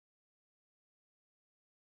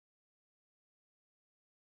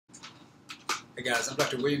Hey guys, I'm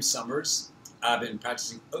Dr. William Summers. I've been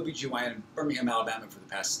practicing OBGYN in Birmingham, Alabama for the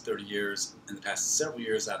past 30 years. In the past several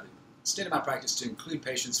years, I've extended my practice to include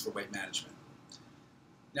patients for weight management.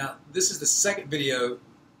 Now, this is the second video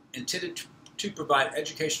intended to provide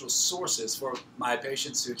educational sources for my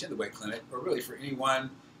patients who attend the weight clinic, or really for anyone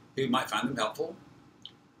who might find them helpful.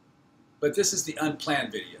 But this is the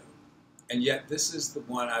unplanned video, and yet this is the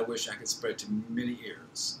one I wish I could spread to many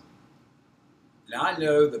ears. Now, I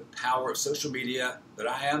know the power of social media, but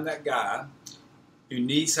I am that guy who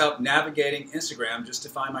needs help navigating Instagram just to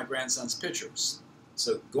find my grandson's pictures.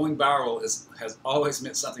 So going viral has always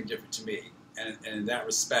meant something different to me. And in that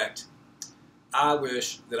respect, I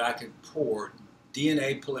wish that I could pour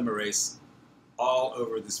DNA polymerase all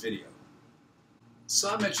over this video. So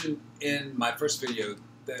I mentioned in my first video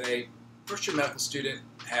that a first-year medical student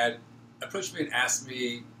had approached me and asked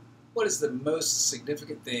me what is the most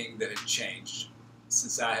significant thing that had changed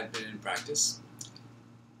since I had been in practice.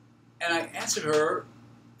 And I answered her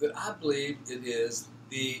that I believe it is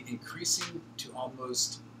the increasing to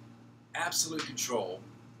almost absolute control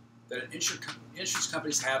that insurance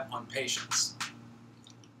companies have on patients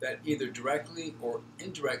that either directly or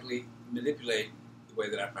indirectly manipulate the way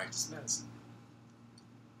that I practice medicine.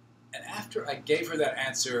 And after I gave her that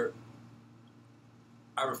answer,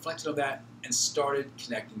 I reflected on that and started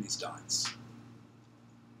connecting these dots.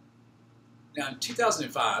 Now, in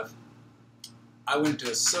 2005, I went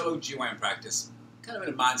into a solo GYN practice, kind of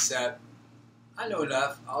in a mindset, I know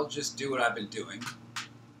enough, I'll just do what I've been doing.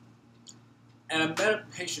 And I met a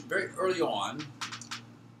patient very early on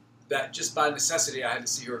that just by necessity I had to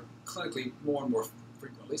see her clinically more and more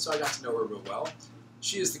frequently, so I got to know her real well.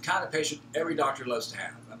 She is the kind of patient every doctor loves to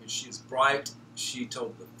have. I mean, she is bright, she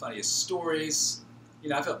told the funniest stories. You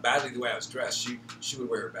know, I felt badly the way I was dressed. She would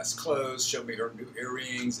wear her best clothes, show me her new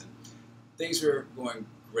earrings, and things were going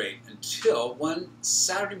great until one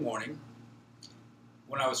Saturday morning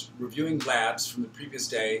when I was reviewing labs from the previous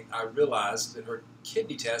day. I realized that her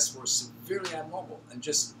kidney tests were severely abnormal, and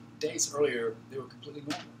just days earlier they were completely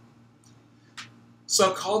normal.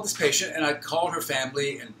 So I called this patient and I called her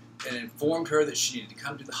family and informed her that she needed to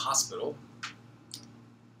come to the hospital,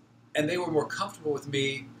 and they were more comfortable with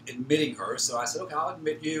me admitting her, so I said, okay, I'll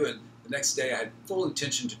admit you. And the next day I had full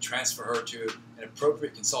intention to transfer her to an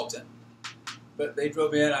appropriate consultant. But they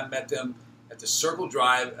drove in, I met them at the circle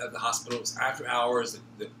drive of the hospital. It was after hours,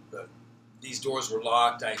 these doors were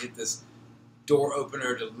locked. I hit this door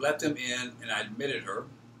opener to let them in, and I admitted her.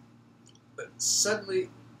 But suddenly,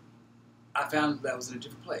 I found that I was in a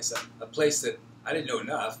different place, a place that I didn't know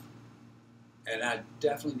enough, and I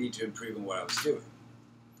definitely need to improve on what I was doing.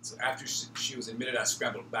 So after she was admitted, I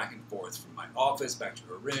scrambled back and forth from my office back to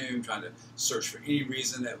her room, trying to search for any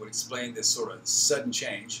reason that would explain this sort of sudden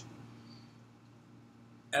change.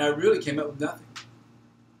 And I really came up with nothing.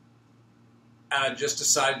 And I just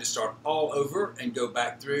decided to start all over and go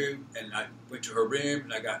back through, and I went to her room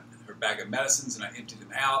and I got her bag of medicines and I emptied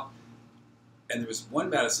them out. And there was one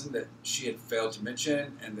medicine that she had failed to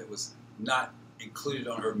mention and that was not included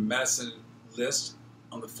on her medicine list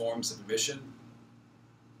on the forms of admission.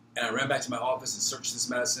 And I ran back to my office and searched this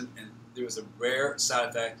medicine, and there was a rare side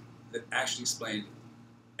effect that actually explained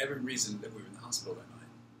every reason that we were in the hospital that night.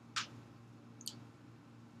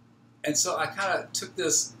 And so I kind of took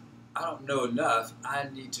this, I don't know enough, I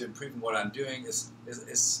need to improve in what I'm doing. It's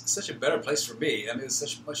such a better place for me. I mean, it's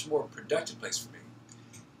such a much more productive place for me.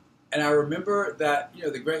 And I remember that, you know,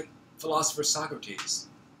 the great philosopher Socrates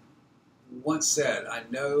once said, I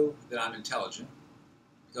know that I'm intelligent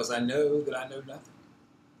because I know that I know nothing.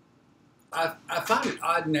 I find it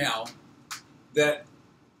odd now that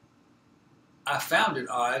I found it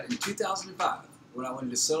odd in 2005 when I went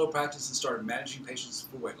into solo practice and started managing patients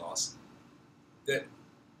for weight loss, that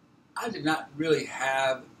I did not really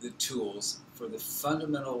have the tools for the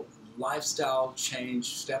fundamental lifestyle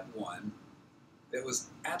change step one that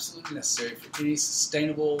was absolutely necessary for any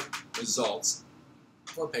sustainable results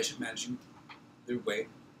for a patient managing their weight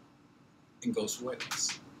and goals for weight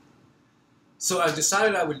loss. So I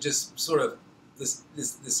decided I would just sort of,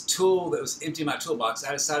 this tool that was empty in my toolbox,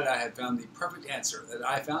 I decided I had found the perfect answer. That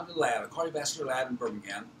I found a lab, a cardiovascular lab in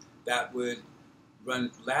Birmingham, that would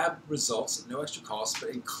run lab results at no extra cost,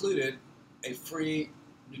 but included a free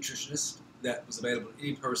nutritionist that was available to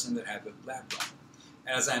any person that had the lab done.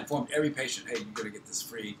 And as I informed every patient, hey, you're going to get this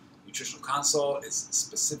free nutritional consult. It's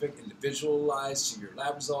specific, individualized to your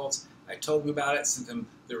lab results. I told them about it, sent them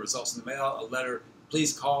the results in the mail, a letter,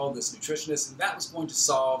 please call this nutritionist, and that was going to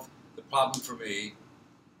solve the problem for me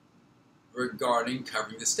regarding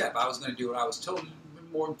covering this step. I was going to do what I was told,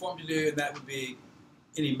 more informed to do, and that would be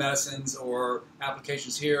any medicines or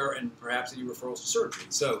applications here, and perhaps any referrals to surgery.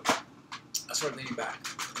 So I started thinking back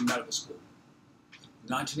in medical school.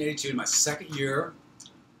 In 1982, in my second year,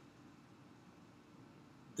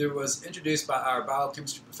 there was introduced by our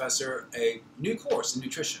biochemistry professor a new course in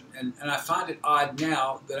nutrition. And I find it odd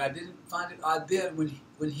now that I didn't find it odd then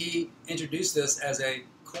when he introduced this as a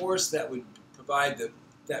course that would provide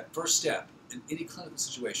that first step in any clinical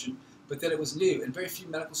situation, but that it was new, and very few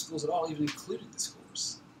medical schools at all even included this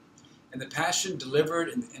course. And the passion delivered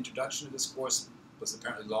in the introduction of this course was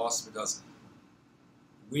apparently lost because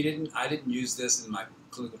I didn't use this in my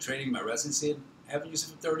clinical training, my residency, and I haven't used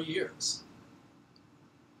it for 30 years.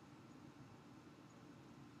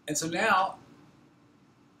 And so now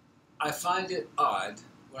I find it odd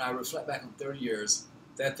when I reflect back on 30 years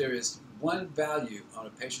that there is one value on a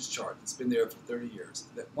patient's chart that's been there for 30 years,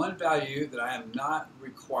 that one value that I am not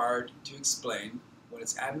required to explain when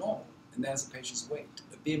it's abnormal, and that is the patient's weight.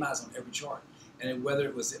 The BMI is on every chart. And whether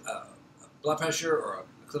it was blood pressure or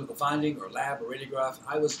a clinical finding or lab or radiograph,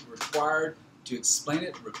 I was required to explain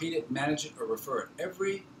it, repeat it, manage it, or refer it.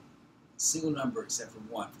 Every single number except for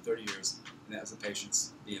one for 30 years, and that was the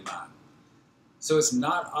patient's BMI. So it's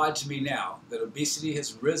not odd to me now that obesity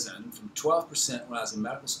has risen from 12% when I was in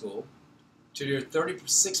medical school to near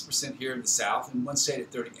 36% here in the South, in one state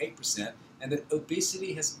at 38%, and that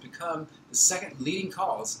obesity has become the second leading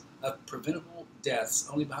cause of preventable deaths,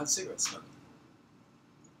 only behind cigarette smoking.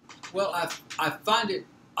 Well, I find it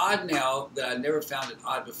odd now that I never found it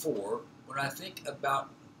odd before when I think about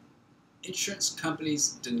insurance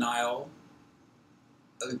companies' denial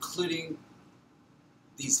of including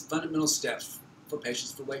these fundamental steps for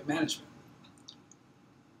patients for weight management.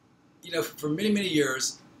 You know, for many, many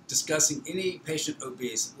years, discussing any patient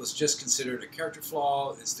obese was just considered a character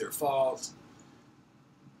flaw, it's their fault,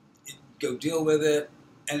 go deal with it.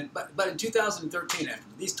 But in 2013, after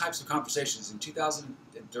these types of conversations, in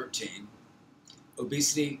 2013,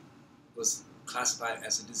 obesity was classified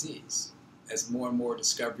as a disease, as more and more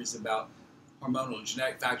discoveries about hormonal and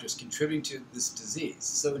genetic factors contributing to this disease.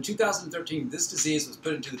 So in 2013, this disease was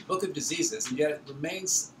put into the book of diseases, and yet it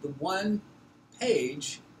remains the one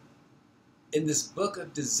page in this book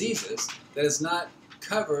of diseases that is not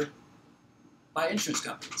covered by insurance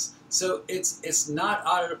companies. So it's not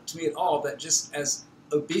odd to me at all that just as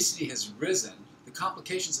obesity has risen, the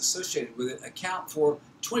complications associated with it account for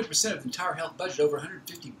 20% of the entire health budget, over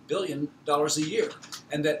 $150 billion a year.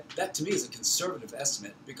 And that to me is a conservative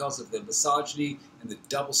estimate because of the misogyny and the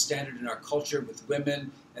double standard in our culture with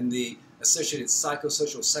women and the associated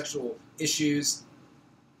psychosocial sexual issues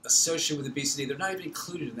associated with obesity. They're not even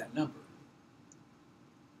included in that number.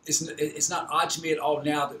 It's not odd to me at all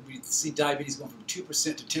now that we see diabetes going from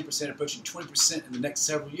 2% to 10%, approaching 20% in the next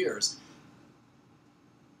several years.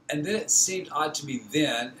 And then it seemed odd to me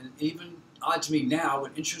then, and even odd to me now,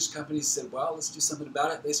 when insurance companies said, well, let's do something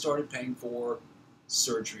about it, they started paying for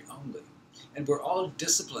surgery only. And where all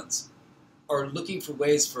disciplines are looking for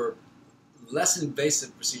ways for less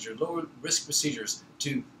invasive procedures, lower risk procedures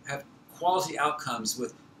to have quality outcomes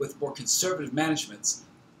with more conservative managements,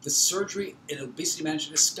 the surgery in obesity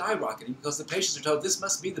management is skyrocketing because the patients are told, this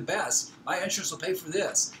must be the best. My insurance will pay for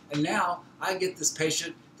this. And now I get this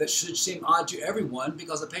patient that should seem odd to everyone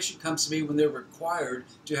because a patient comes to me when they're required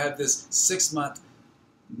to have this 6-month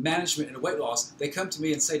management in a weight loss. They come to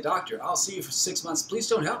me and say, doctor, I'll see you for 6 months. Please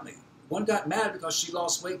don't help me. One got mad because she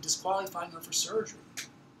lost weight, disqualifying her for surgery.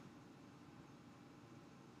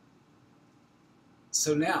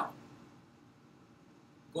 So now,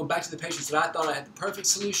 going back to the patients that I thought I had the perfect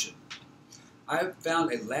solution, I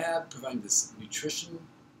found a lab providing this nutrition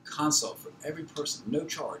consult for every person, no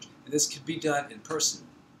charge. And this could be done in person.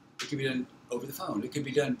 It could be done over the phone. It could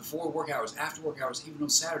be done before work hours, after work hours, even on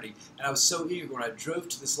Saturday. And I was so eager when I drove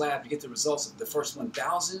to this lab to get the results of the first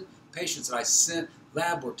 1,000 patients that I sent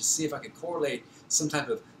lab work to see if I could correlate some type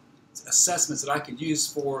of assessments that I could use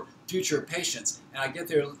for future patients. And I get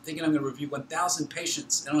there thinking I'm going to review 1,000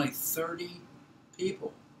 patients, and only 30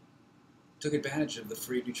 people took advantage of the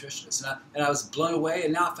free nutritionist. And I was blown away,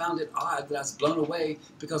 and now I found it odd that I was blown away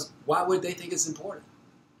because why would they think it's important?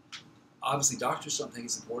 Obviously, doctors don't think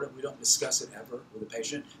it's important. We don't discuss it ever with a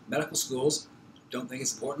patient. Medical schools don't think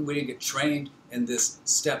it's important. We didn't get trained in this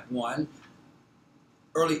step one.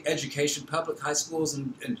 Early education, public high schools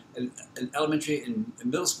and elementary and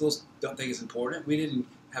middle schools don't think it's important. We didn't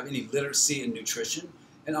have any literacy in nutrition.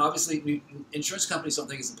 And obviously, insurance companies don't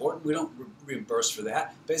think it's important. We don't reimburse for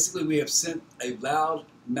that. Basically, we have sent a loud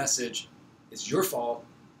message. It's your fault.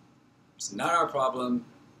 It's not our problem.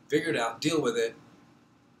 Figure it out. Deal with it.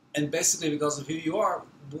 And basically, because of who you are,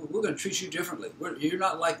 we're going to treat you differently. You're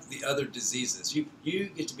not like the other diseases. You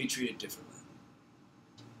get to be treated differently.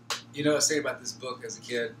 You know, I was thinking about this book as a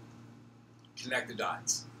kid, Connect the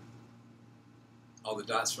Dots. All the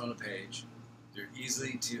dots are on the page. They're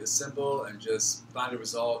easy to assemble and just find a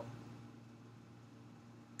result.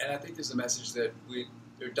 And I think there's a message that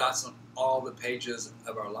there are dots on all the pages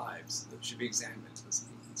of our lives that should be examined. As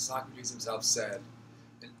Socrates himself said,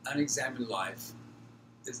 an unexamined life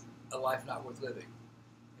is a life not worth living.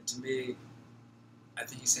 And to me, I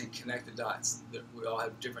think he's saying connect the dots. That we all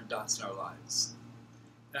have different dots in our lives.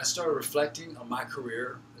 And I started reflecting on my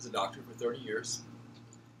career as a doctor for 30 years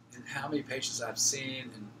and how many patients I've seen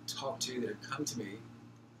and talked to that have come to me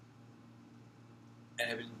and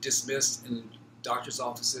have been dismissed in doctor's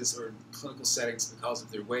offices or in clinical settings because of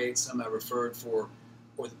their weight. Some I referred for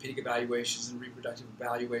orthopedic evaluations and reproductive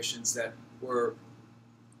evaluations that were,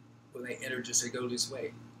 when they entered, just said, go lose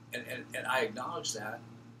weight. And I acknowledged that,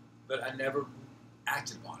 but I never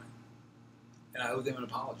acted upon it. And I owe them an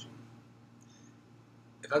apology.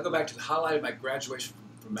 If I go back to the highlight of my graduation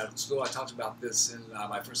from medical school, I talked about this in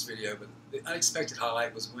my first video, but the unexpected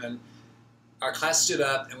highlight was when our class stood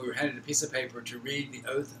up and we were handed a piece of paper to read the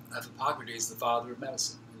oath of Hippocrates, the father of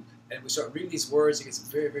medicine. And we start reading these words, it gets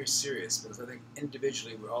very, very serious, because I think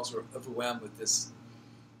individually we're also overwhelmed with this,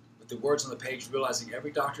 with the words on the page, realizing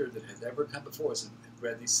every doctor that has ever come before us have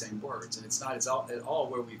read these same words. And it's not at all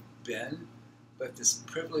where we've been, but this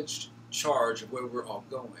privileged charge of where we're all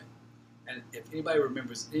going. And if anybody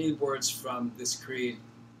remembers any words from this creed,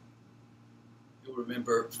 you'll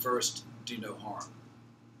remember first, do no harm.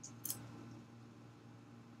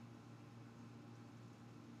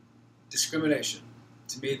 Discrimination.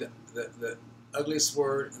 To me, the ugliest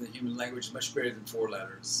word in the human language is much greater than 4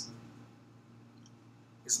 letters.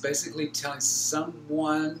 It's basically telling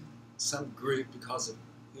someone, some group, because of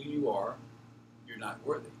who you are, you're not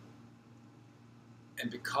worthy. And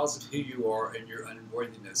because of who you are and your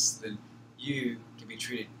unworthiness, then you can be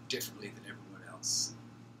treated differently than everyone else.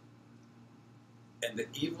 And the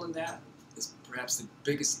evil in that is perhaps the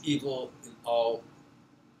biggest evil in all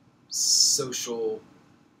social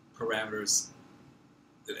parameters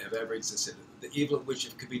that have ever existed. The evil of which,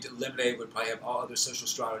 if it could be eliminated, would probably have all other social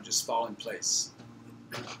strata just fall in place.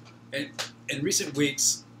 And in recent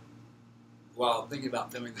weeks, while thinking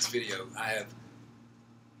about filming this video, I have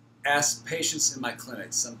asked patients in my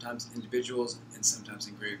clinics, sometimes individuals and sometimes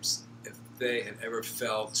in groups, if they had ever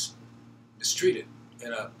felt mistreated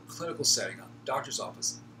in a clinical setting, a doctor's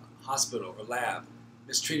office, a hospital, or lab,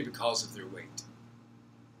 mistreated because of their weight.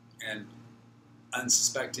 And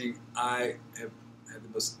unsuspecting, I have had the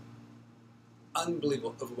most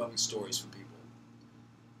unbelievable, overwhelming stories from people.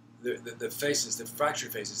 The faces, the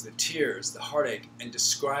fractured faces, the tears, the heartache, and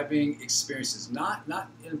describing experiences, not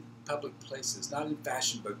in public places, not in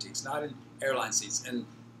fashion boutiques, not in airline seats, in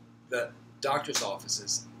the doctor's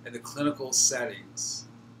offices and the clinical settings.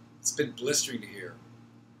 It's been blistering to hear.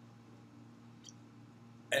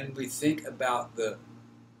 And we think about the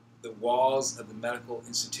walls of the medical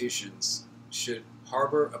institutions should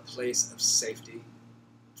harbor a place of safety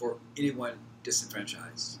for anyone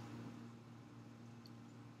disenfranchised.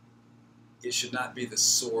 It should not be the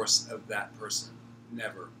source of that person.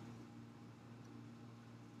 Never.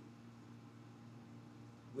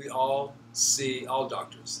 We all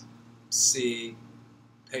doctors see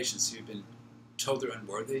patients who've been told they're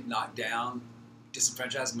unworthy, knocked down,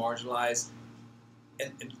 disenfranchised, marginalized,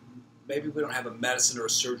 and maybe we don't have a medicine or a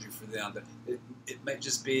surgery for them, but it may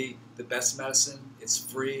just be the best medicine. It's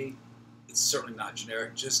free. It's certainly not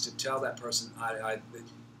generic. Just to tell that person, that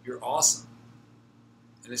you're awesome.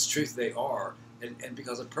 And it's truth, they are. And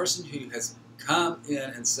because a person who has come in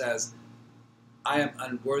and says, I am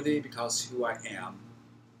unworthy because who I am,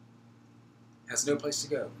 has no place to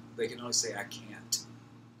go. They can only say, I can't.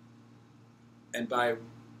 And by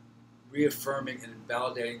reaffirming and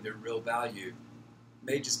validating their real value,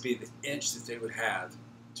 may just be the inch that they would have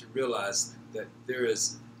to realize that there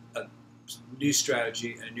is a new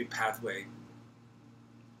strategy and a new pathway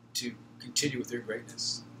to continue with their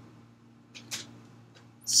greatness.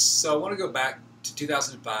 So I want to go back to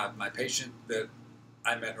 2005, my patient that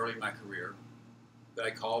I met early in my career, that I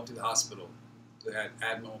called to the hospital that had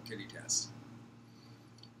abnormal kidney tests.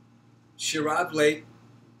 She arrived late,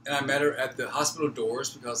 and I met her at the hospital doors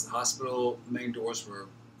because the hospital main doors were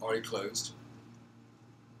already closed.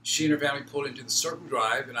 She and her family pulled into the Circle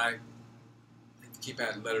Drive, and I hit the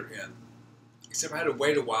keypad and let her in. Except I had to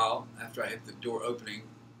wait a while after I hit the door opening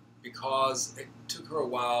because it took her a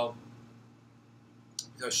while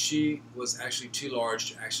because she was actually too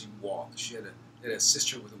large to actually walk. She had to assist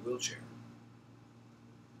her with a wheelchair.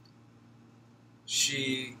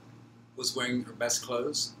 She was wearing her best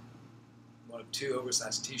clothes, one of two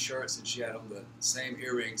oversized t-shirts, and she had on the same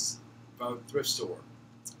earrings from a thrift store.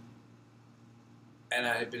 And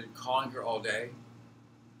I had been calling her all day,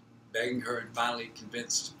 begging her, and finally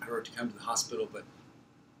convinced her to come to the hospital. But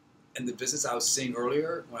in the visits I was seeing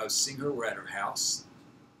earlier, when I was seeing her, were at her house.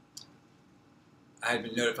 I had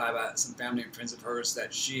been notified by some family and friends of hers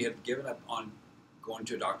that she had given up on going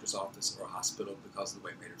to a doctor's office or a hospital because of the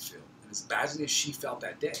way it made her feel. And as badly as she felt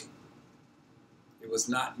that day, it was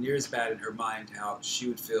not near as bad in her mind how she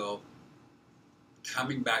would feel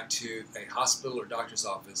coming back to a hospital or doctor's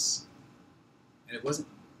office. And it wasn't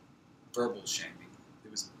verbal shaming,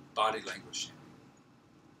 it was body language shaming.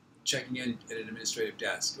 Checking in at an administrative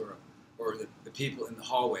desk, or the people in the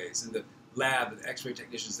hallways, and the lab, the x-ray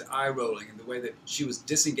technicians, the eye rolling, and the way that she was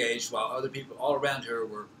disengaged while other people all around her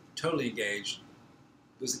were totally engaged.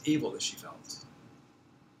 It was an evil that she felt.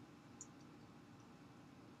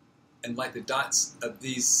 And like the dots of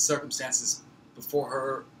these circumstances before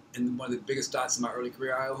her, and one of the biggest dots in my early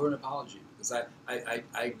career, I owe her an apology, because I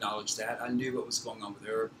acknowledged that. I knew what was going on with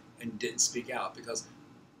her and didn't speak out, because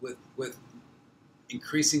with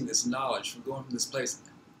increasing this knowledge from going from this place,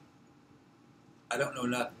 I don't know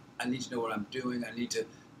enough. I need to know what I'm doing. I need to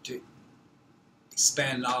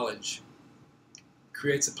expand knowledge.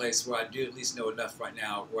 Creates a place where I do at least know enough right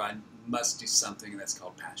now where I must do something, and that's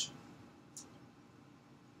called passion.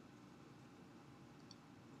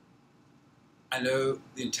 I know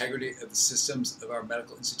the integrity of the systems of our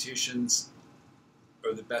medical institutions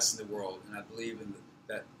are the best in the world, and I believe in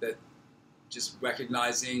that just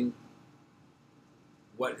recognizing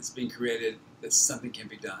what is being created, that something can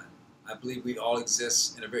be done. I believe we all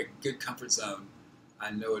exist in a very good comfort zone.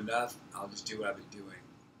 I know enough, I'll just do what I've been doing.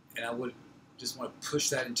 And I would just want to push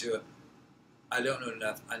that into I don't know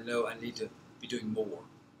enough, I know I need to be doing more.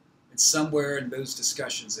 And somewhere in those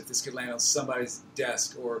discussions, if this could land on somebody's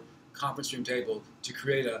desk or conference room table, to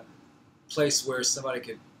create a place where somebody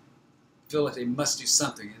could feel like they must do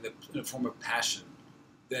something in a form of passion,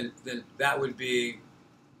 then that would be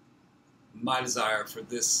my desire for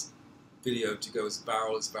this video to go as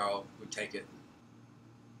viral would take it.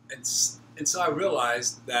 And so I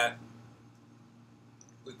realized that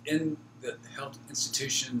within the health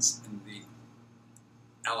institutions and the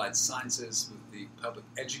allied sciences, with the public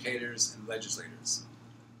educators and legislators,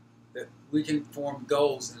 that we can form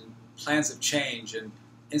goals and plans of change and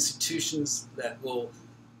institutions that will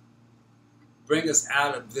bring us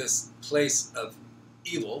out of this place of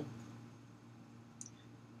evil.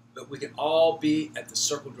 But we can all be at the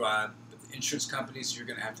circle drive. But the insurance companies, you're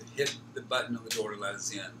going to have to hit the button on the door to let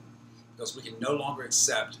us in, because we can no longer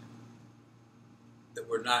accept that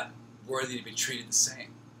we're not worthy to be treated the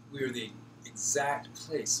same. We are the exact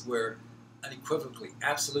place where unequivocally,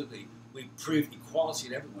 absolutely, we prove equality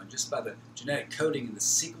to everyone just by the genetic coding, and the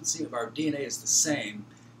sequencing of our DNA is the same,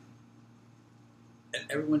 and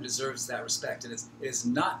everyone deserves that respect. And it is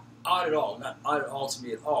not odd at all to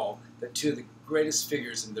me at all, that two of the greatest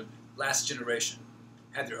figures in the last generation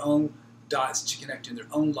had their own dots to connect in their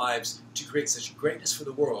own lives to create such greatness for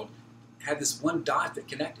the world, had this one dot that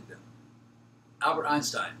connected them. Albert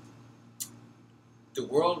Einstein: the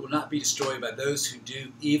world will not be destroyed by those who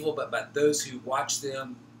do evil, but by those who watch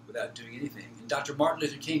them without doing anything. And Dr. Martin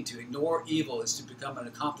Luther King: to ignore evil is to become an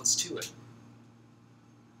accomplice to it.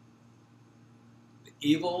 The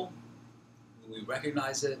evil, when we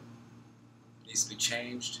recognize it, needs to be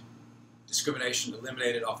changed. Discrimination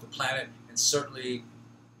eliminated off the planet, and certainly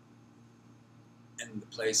in the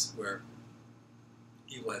place where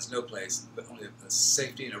evil has no place, but only a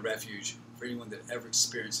safety and a refuge for anyone that ever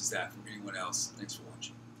experiences that from anyone else. Thanks for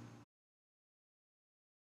watching.